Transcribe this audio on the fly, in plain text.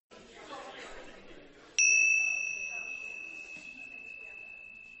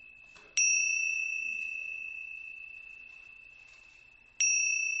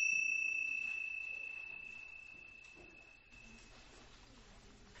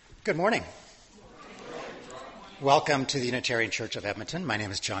Good morning. Welcome to the Unitarian Church of Edmonton. My name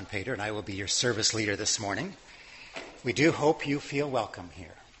is John Pater, and I will be your service leader this morning. We do hope you feel welcome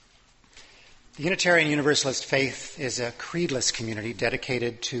here. The Unitarian Universalist faith is a creedless community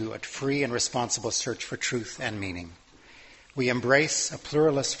dedicated to a free and responsible search for truth and meaning. We embrace a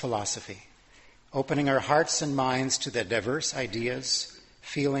pluralist philosophy, opening our hearts and minds to the diverse ideas,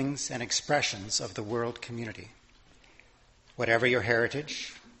 feelings, and expressions of the world community. Whatever your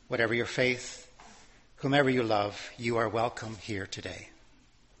heritage, whatever your faith, whomever you love, you are welcome here today.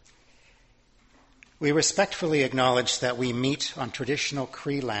 We respectfully acknowledge that we meet on traditional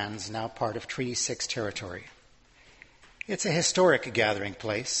Cree lands now part of Treaty 6 territory. It's a historic gathering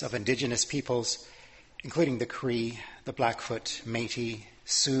place of Indigenous peoples, including the Cree, the Blackfoot, Métis,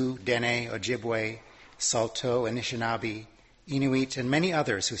 Sioux, Dene, Ojibwe, Saulteaux, Anishinaabe, Inuit, and many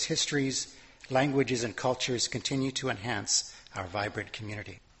others whose histories, languages, and cultures continue to enhance our vibrant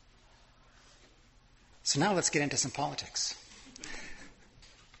community. So now let's get into some politics.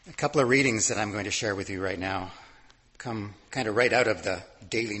 A couple of readings that I'm going to share with you right now come kind of right out of the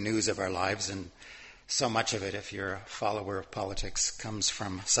daily news of our lives, and so much of it, if you're a follower of politics, comes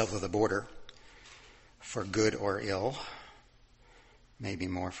from south of the border, for good or ill, maybe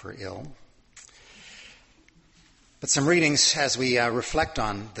more for ill. But some readings as we reflect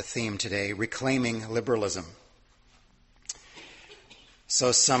on the theme today, reclaiming liberalism.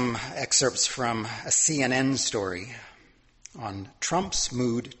 So some excerpts from a CNN story on Trump's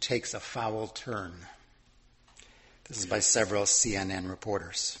mood takes a foul turn. This is by several CNN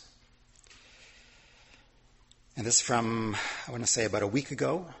reporters. And this is from, I want to say, about a week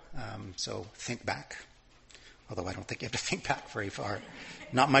ago, so think back. Although I don't think you have to think back very far.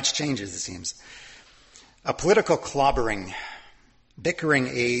 Not much changes, it seems. A political clobbering, bickering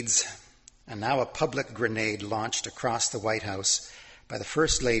aides, and now a public grenade launched across the White House by the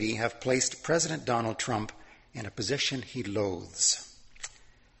First Lady have placed President Donald Trump in a position he loathes,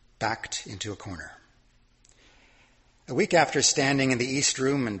 backed into a corner. A week after standing in the East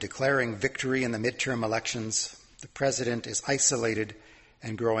Room and declaring victory in the midterm elections, the president is isolated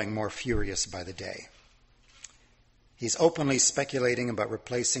and growing more furious by the day. He's openly speculating about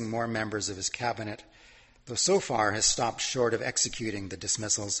replacing more members of his cabinet, though so far has stopped short of executing the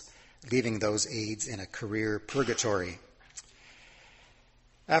dismissals, leaving those aides in a career purgatory.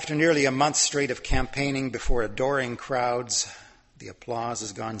 After nearly a month straight of campaigning before adoring crowds, the applause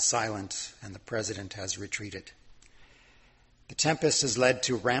has gone silent and the president has retreated. The tempest has led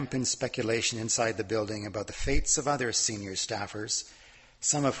to rampant speculation inside the building about the fates of other senior staffers,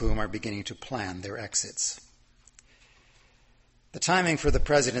 some of whom are beginning to plan their exits. The timing for the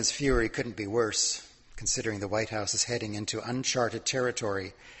president's fury couldn't be worse, considering the White House is heading into uncharted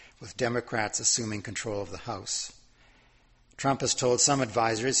territory with Democrats assuming control of the House. Trump has told some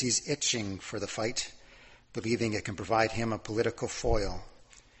advisors he's itching for the fight, believing it can provide him a political foil.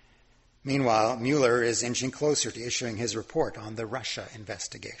 Meanwhile, Mueller is inching closer to issuing his report on the Russia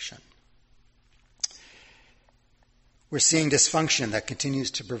investigation. We're seeing dysfunction that continues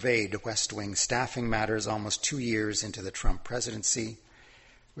to pervade West Wing staffing matters almost 2 years into the Trump presidency.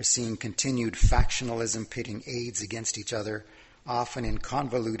 We're seeing continued factionalism pitting aides against each other, often in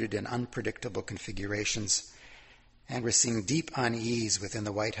convoluted and unpredictable configurations. And we're seeing deep unease within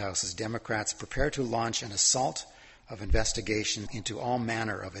the White House as Democrats prepare to launch an assault of investigation into all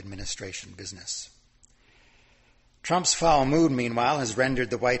manner of administration business. Trump's foul mood, meanwhile, has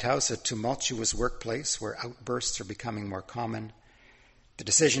rendered the White House a tumultuous workplace where outbursts are becoming more common. The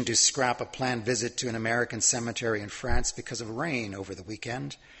decision to scrap a planned visit to an American cemetery in France because of rain over the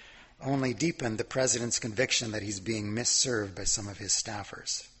weekend only deepened the president's conviction that he's being misserved by some of his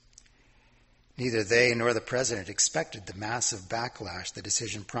staffers. Neither they nor the president expected the massive backlash the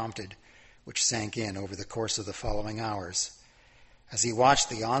decision prompted, which sank in over the course of the following hours. As he watched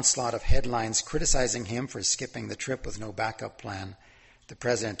the onslaught of headlines criticizing him for skipping the trip with no backup plan, the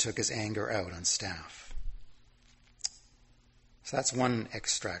president took his anger out on staff. So that's one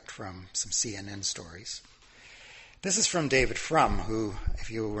extract from some CNN stories. This is from David Frum, who,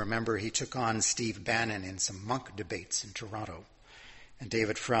 if you remember, he took on Steve Bannon in some Munk debates in Toronto. And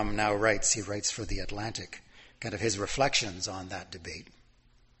David Frum now writes for The Atlantic, kind of his reflections on that debate,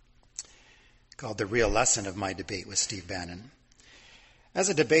 called The Real Lesson of My Debate with Steve Bannon. As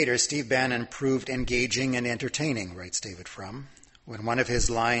a debater, Steve Bannon proved engaging and entertaining, writes David Frum. When one of his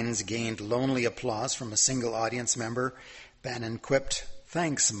lines gained lonely applause from a single audience member, Bannon quipped,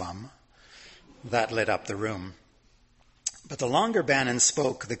 "Thanks, Mum." That lit up the room. But the longer Bannon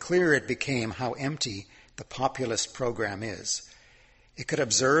spoke, the clearer it became how empty the populist program is. It could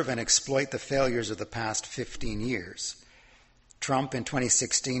observe and exploit the failures of the past 15 years. Trump in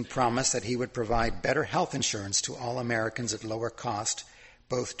 2016 promised that he would provide better health insurance to all Americans at lower cost,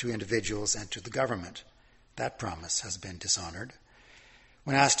 both to individuals and to the government. That promise has been dishonored.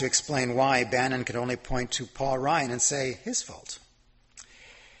 When asked to explain why, Bannon could only point to Paul Ryan and say, his fault.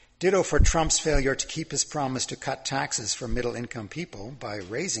 Ditto for Trump's failure to keep his promise to cut taxes for middle-income people by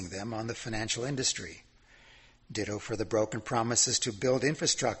raising them on the financial industry. Ditto for the broken promises to build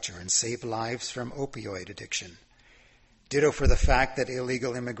infrastructure and save lives from opioid addiction. Ditto for the fact that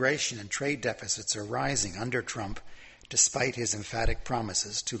illegal immigration and trade deficits are rising under Trump, despite his emphatic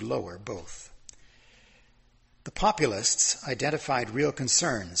promises to lower both. The populists identified real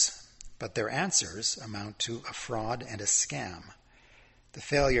concerns, but their answers amount to a fraud and a scam. The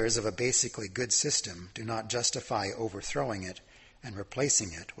failures of a basically good system do not justify overthrowing it and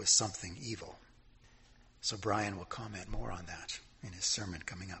replacing it with something evil. So Brian will comment more on that in his sermon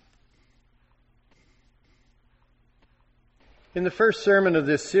coming up. In the first sermon of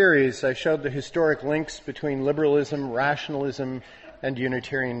this series, I showed the historic links between liberalism, rationalism, and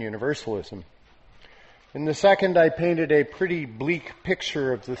Unitarian Universalism. In the second, I painted a pretty bleak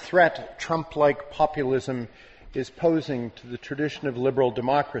picture of the threat Trump-like populism is posing to the tradition of liberal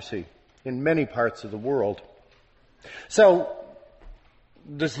democracy in many parts of the world. So,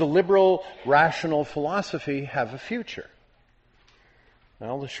 does the liberal rational philosophy have a future?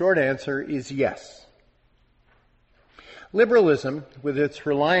 Well, the short answer is yes. Liberalism, with its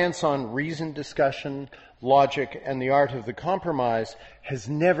reliance on reasoned discussion, logic, and the art of the compromise, has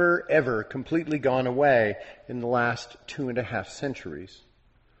never, ever completely gone away in the last 2.5 centuries.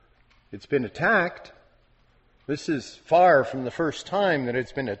 It's been attacked. This is far from the first time that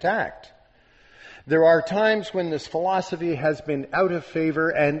it's been attacked. There are times when this philosophy has been out of favor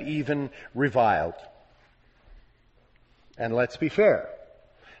and even reviled. And let's be fair,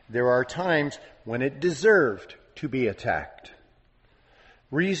 there are times when it deserved to be attacked.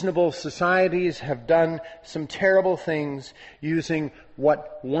 Reasonable societies have done some terrible things using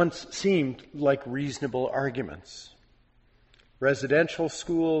what once seemed like reasonable arguments. Residential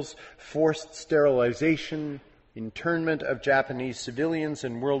schools, forced sterilization, internment of Japanese civilians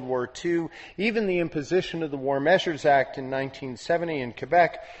in World War II, even the imposition of the War Measures Act in 1970 in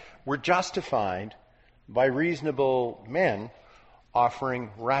Quebec were justified by reasonable men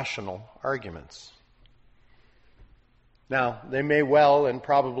offering rational arguments. Now, they may well and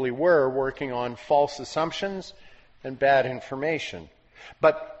probably were working on false assumptions and bad information.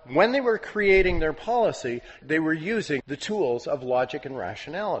 But when they were creating their policy, they were using the tools of logic and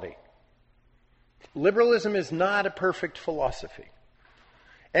rationality. Liberalism is not a perfect philosophy.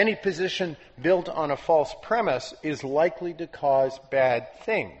 Any position built on a false premise is likely to cause bad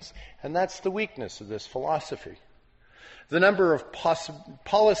things, and that's the weakness of this philosophy. The number of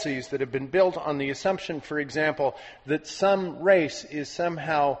policies that have been built on the assumption, for example, that some race is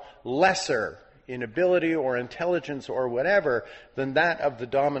somehow lesser in ability or intelligence or whatever than that of the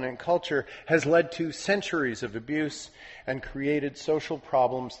dominant culture has led to centuries of abuse and created social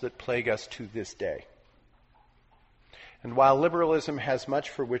problems that plague us to this day. And while liberalism has much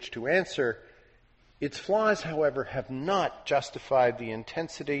for which to answer, its flaws, however, have not justified the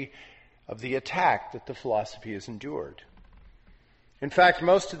intensity of the attack that the philosophy has endured. In fact,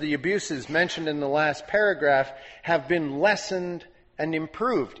 most of the abuses mentioned in the last paragraph have been lessened and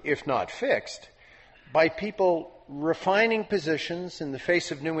improved, if not fixed, by people refining positions in the face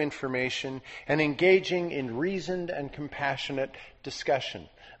of new information and engaging in reasoned and compassionate discussion,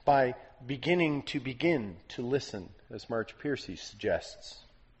 by begin to listen, as March Piercy suggests.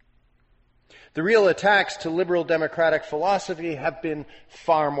 The real attacks to liberal democratic philosophy have been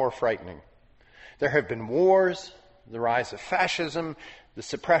far more frightening. There have been wars, the rise of fascism, the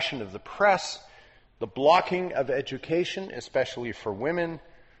suppression of the press, the blocking of education, especially for women,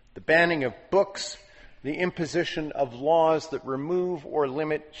 the banning of books, the imposition of laws that remove or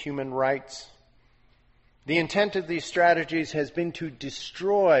limit human rights. The intent of these strategies has been to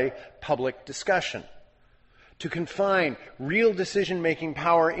destroy public discussion, to confine real decision-making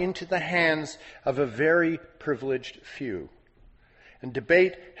power into the hands of a very privileged few. And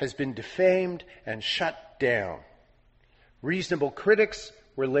debate has been defamed and shut down. Reasonable critics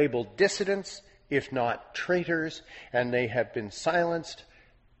were labeled dissidents, if not traitors, and they have been silenced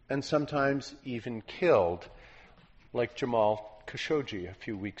and sometimes even killed, like Jamal Khashoggi a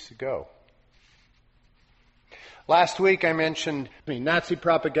few weeks ago. Last week I mentioned Nazi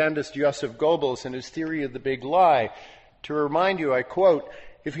propagandist Joseph Goebbels and his theory of the big lie. To remind you, I quote,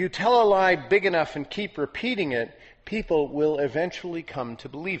 "If you tell a lie big enough and keep repeating it, people will eventually come to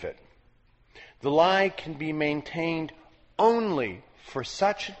believe it. The lie can be maintained only for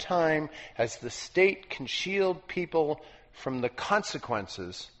such a time as the state can shield people from the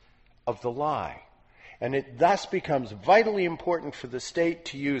consequences of the lie. And it thus becomes vitally important for the state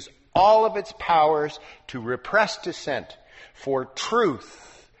to use all of its powers to repress dissent, for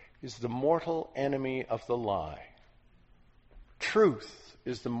truth is the mortal enemy of the lie. Truth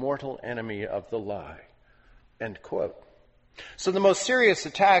is the mortal enemy of the lie. End quote. So the most serious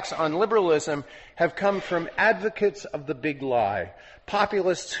attacks on liberalism have come from advocates of the big lie,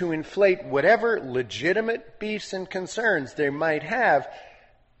 populists who inflate whatever legitimate beefs and concerns they might have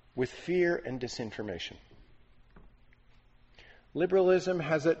with fear and disinformation. Liberalism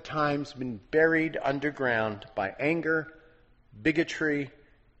has at times been buried underground by anger, bigotry,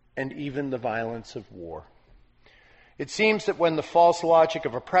 and even the violence of war. It seems that when the false logic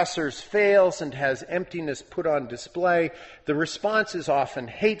of oppressors fails and has emptiness put on display, the response is often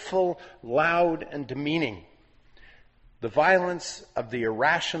hateful, loud, and demeaning. The violence of the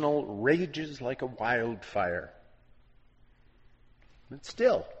irrational rages like a wildfire. But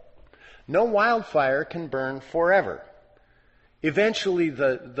still, no wildfire can burn forever. Eventually,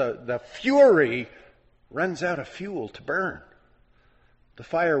 the fury runs out of fuel to burn. The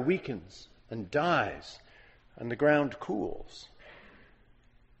fire weakens and dies, and the ground cools.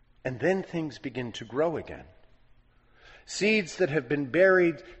 And then things begin to grow again. Seeds that have been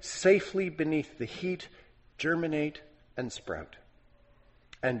buried safely beneath the heat germinate and sprout.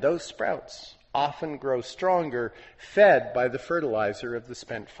 And those sprouts often grow stronger, fed by the fertilizer of the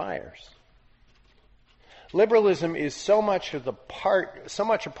spent fires. Liberalism is so much a part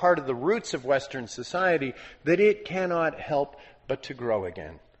of the roots of Western society that it cannot help but to grow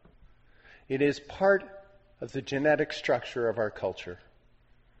again. It is part of the genetic structure of our culture.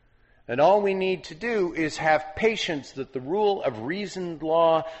 And all we need to do is have patience that the rule of reasoned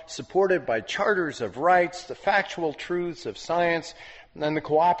law, supported by charters of rights, the factual truths of science, and the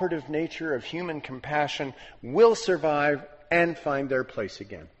cooperative nature of human compassion will survive and find their place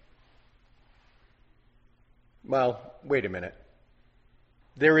again. Well, wait a minute.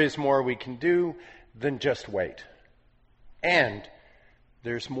 There is more we can do than just wait. And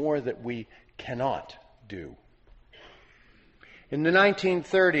there's more that we cannot do. In the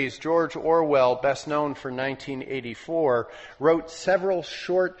 1930s, George Orwell, best known for 1984, wrote several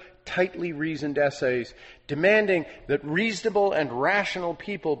short, tightly reasoned essays demanding that reasonable and rational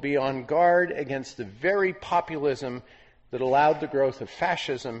people be on guard against the very populism that allowed the growth of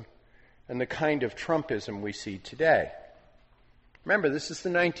fascism and the kind of Trumpism we see today. Remember, this is the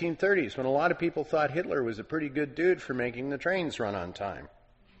 1930s, when a lot of people thought Hitler was a pretty good dude for making the trains run on time.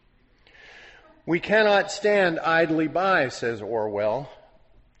 We cannot stand idly by, says Orwell,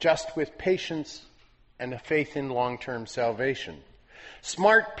 just with patience and a faith in long-term salvation.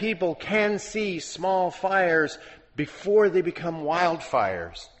 Smart people can see small fires before they become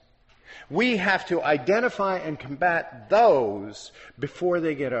wildfires. We have to identify and combat those before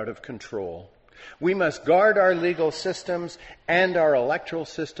they get out of control. We must guard our legal systems and our electoral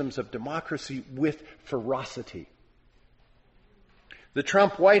systems of democracy with ferocity. The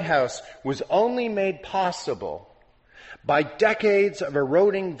Trump White House was only made possible by decades of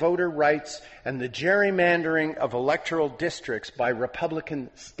eroding voter rights and the gerrymandering of electoral districts by Republican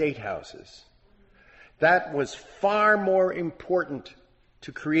state houses. That was far more important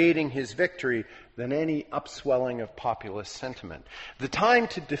to creating his victory than any upswelling of populist sentiment. The time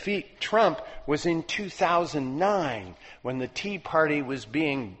to defeat Trump was in 2009, when the Tea Party was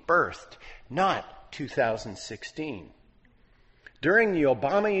being birthed, not 2016. During the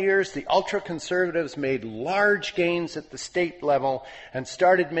Obama years, the ultra-conservatives made large gains at the state level and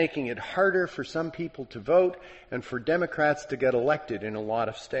started making it harder for some people to vote and for Democrats to get elected in a lot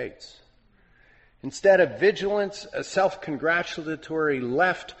of states. Instead of vigilance, a self-congratulatory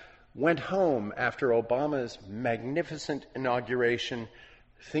left went home after Obama's magnificent inauguration,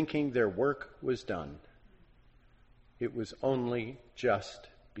 thinking their work was done. It was only just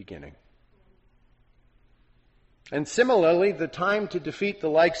beginning. And similarly, the time to defeat the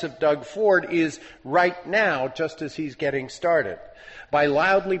likes of Doug Ford is right now, just as he's getting started. By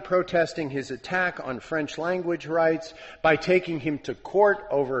loudly protesting his attack on French language rights, by taking him to court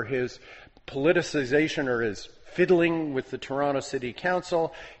over his politicization or his fiddling with the Toronto City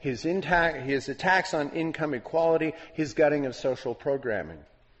Council, his attacks on income equality, his gutting of social programming.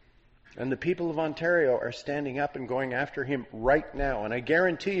 And the people of Ontario are standing up and going after him right now. And I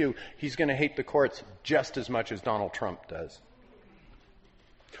guarantee you he's going to hate the courts just as much as Donald Trump does.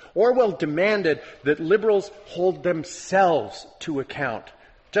 Orwell demanded that liberals hold themselves to account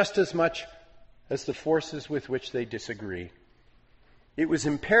just as much as the forces with which they disagree. It was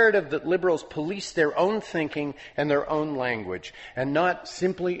imperative that liberals police their own thinking and their own language, and not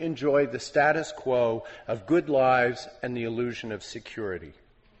simply enjoy the status quo of good lives and the illusion of security.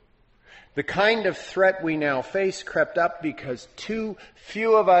 The kind of threat we now face crept up because too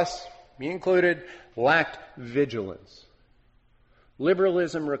few of us, me included, lacked vigilance.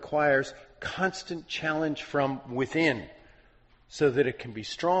 Liberalism requires constant challenge from within so that it can be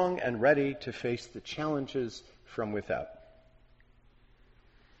strong and ready to face the challenges from without.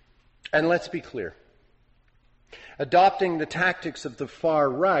 And let's be clear. Adopting the tactics of the far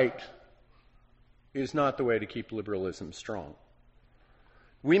right is not the way to keep liberalism strong.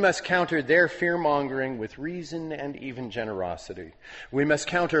 We must counter their fear-mongering with reason and even generosity. We must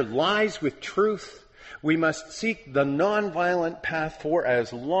counter lies with truth. We must seek the nonviolent path for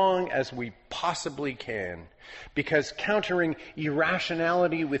as long as we possibly can, because countering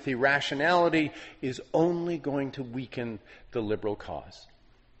irrationality with irrationality is only going to weaken the liberal cause.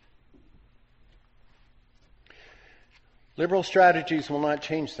 Liberal strategies will not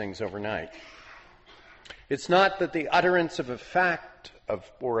change things overnight. It's not that the utterance of a fact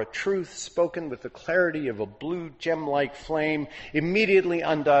or a truth spoken with the clarity of a blue gem-like flame immediately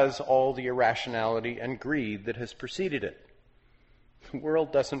undoes all the irrationality and greed that has preceded it. The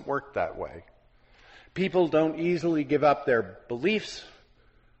world doesn't work that way. People don't easily give up their beliefs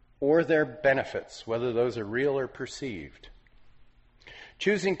or their benefits, whether those are real or perceived.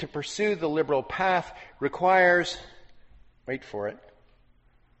 Choosing to pursue the liberal path requires, wait for it,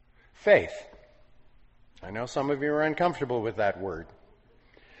 faith. I know some of you are uncomfortable with that word.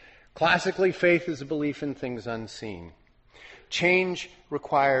 Classically, faith is a belief in things unseen. Change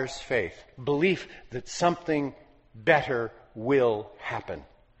requires faith, belief that something better will happen.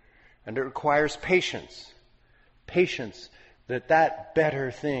 And it requires patience, patience that that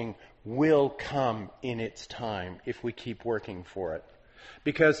better thing will come in its time if we keep working for it.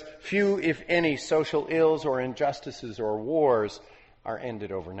 Because few, if any, social ills or injustices or wars are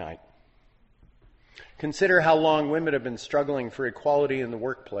ended overnight. Consider how long women have been struggling for equality in the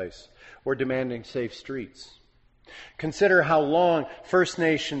workplace or demanding safe streets. Consider how long First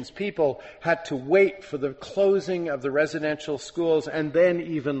Nations people had to wait for the closing of the residential schools, and then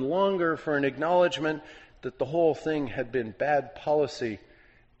even longer for an acknowledgement that the whole thing had been bad policy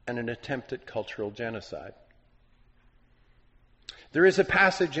and an attempt at cultural genocide. There is a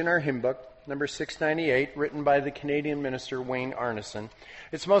passage in our hymn book, number 698, written by the Canadian minister Wayne Arneson.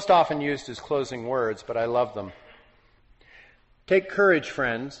 It's most often used as closing words, but I love them. Take courage,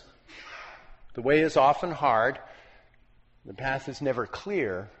 friends. The way is often hard, the path is never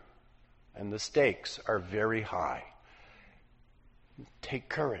clear, and the stakes are very high. Take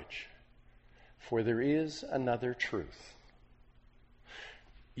courage, for there is another truth.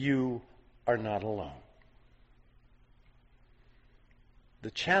 You are not alone.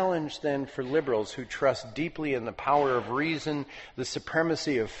 The challenge then for liberals who trust deeply in the power of reason, the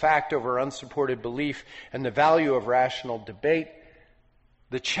supremacy of fact over unsupported belief, and the value of rational debate,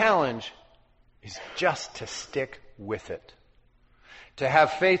 the challenge is just to stick with it. To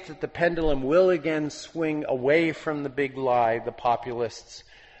have faith that the pendulum will again swing away from the big lie, the populists,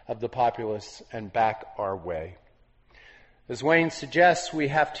 and back our way. As Wayne suggests, we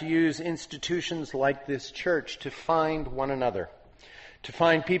have to use institutions like this church to find one another, to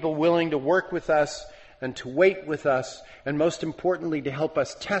find people willing to work with us and to wait with us, and most importantly, to help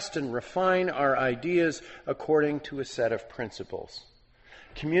us test and refine our ideas according to a set of principles.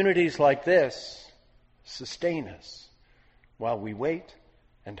 Communities like this sustain us while we wait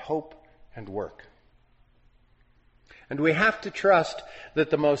and hope and work. And we have to trust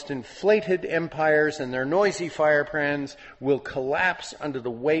that the most inflated empires and their noisy firebrands will collapse under the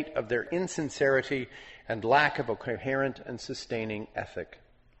weight of their insincerity and lack of a coherent and sustaining ethic.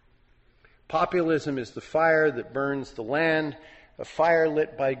 Populism is the fire that burns the land, a fire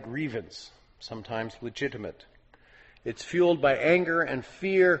lit by grievance, sometimes legitimate. It's fueled by anger and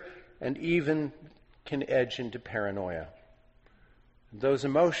fear, and even can edge into paranoia. Those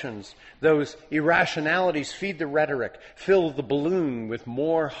emotions, those irrationalities feed the rhetoric, fill the balloon with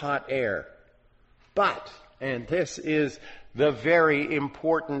more hot air. But, and this is the very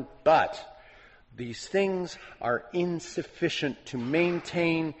important but, these things are insufficient to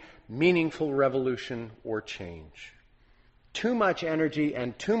maintain meaningful revolution or change. Too much energy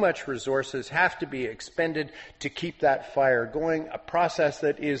and too much resources have to be expended to keep that fire going, a process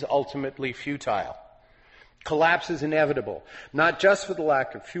that is ultimately futile. Collapse is inevitable, not just for the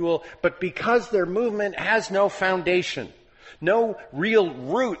lack of fuel, but because their movement has no foundation, no real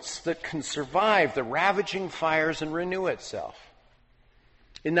roots that can survive the ravaging fires and renew itself.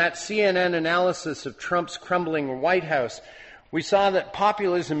 In that CNN analysis of Trump's crumbling White House, We saw that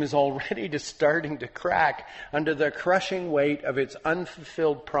populism is already starting to crack under the crushing weight of its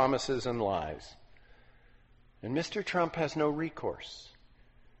unfulfilled promises and lies. And Mr. Trump has no recourse,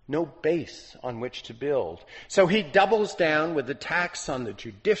 no base on which to build. So he doubles down with attacks on the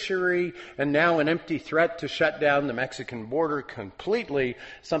judiciary and now an empty threat to shut down the Mexican border completely,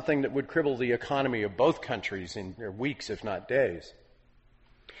 something that would cripple the economy of both countries in weeks, if not days.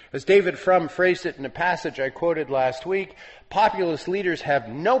 As David Frum phrased it in a passage I quoted last week, populist leaders have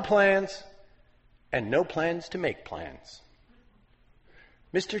no plans and no plans to make plans.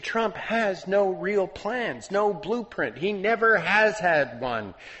 Mr. Trump has no real plans, no blueprint. He never has had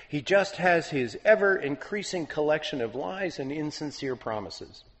one. He just has his ever-increasing collection of lies and insincere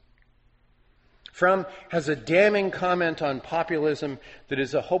promises. Frum has a damning comment on populism that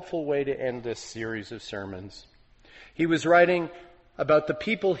is a hopeful way to end this series of sermons. He was writing about the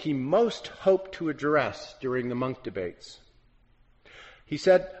people he most hoped to address during the Munk debates. He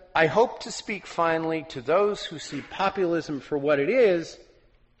said, "I hope to speak finally to those who see populism for what it is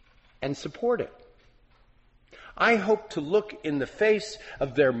and support it. I hope to look in the face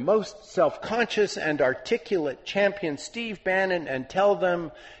of their most self-conscious and articulate champion, Steve Bannon, and tell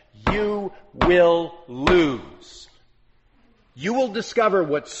them, you will lose. You will discover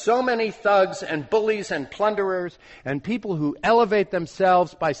what so many thugs and bullies and plunderers and people who elevate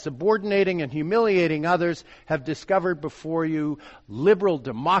themselves by subordinating and humiliating others have discovered before you. Liberal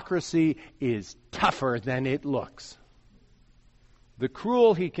democracy is tougher than it looks." The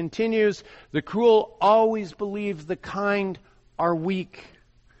cruel, he continues, the cruel always believe the kind are weak.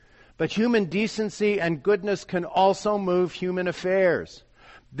 But human decency and goodness can also move human affairs.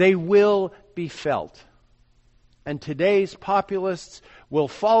 They will be felt. And today's populists will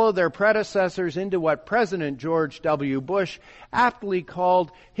follow their predecessors into what President George W. Bush aptly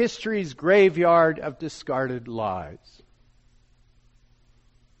called history's graveyard of discarded lies.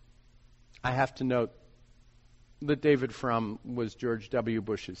 I have to note that David Frum was George W.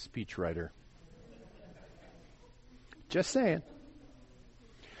 Bush's speechwriter. Just saying.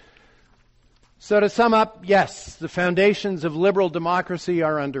 So to sum up, yes, the foundations of liberal democracy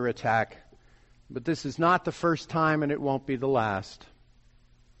are under attack. But this is not the first time, and it won't be the last.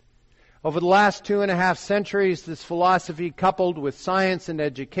 Over the last 2.5 centuries, this philosophy, coupled with science and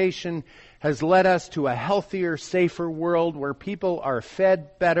education, has led us to a healthier, safer world where people are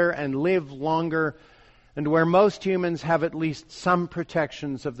fed better and live longer, and where most humans have at least some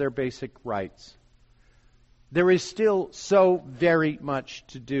protections of their basic rights. There is still so very much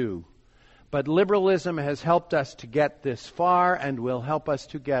to do, but liberalism has helped us to get this far and will help us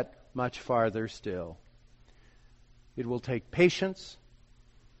to get much farther still. It will take patience.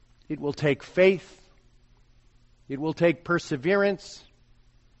 It will take faith. It will take perseverance.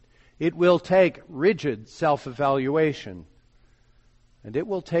 It will take rigid self-evaluation. And it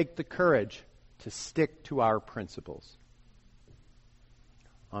will take the courage to stick to our principles.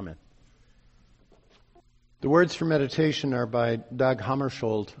 Amen. The words for meditation are by Dag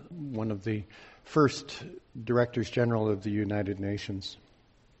Hammarskjöld, one of the first Directors General of the United Nations.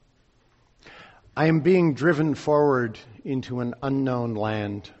 I am being driven forward into an unknown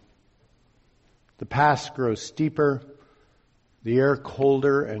land. The pass grows steeper, the air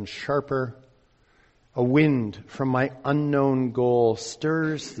colder and sharper. A wind from my unknown goal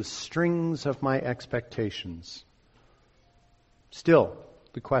stirs the strings of my expectations. Still,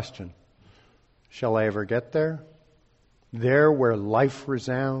 the question, shall I ever get there? There where life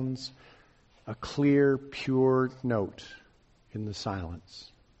resounds, a clear, pure note in the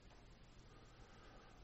silence.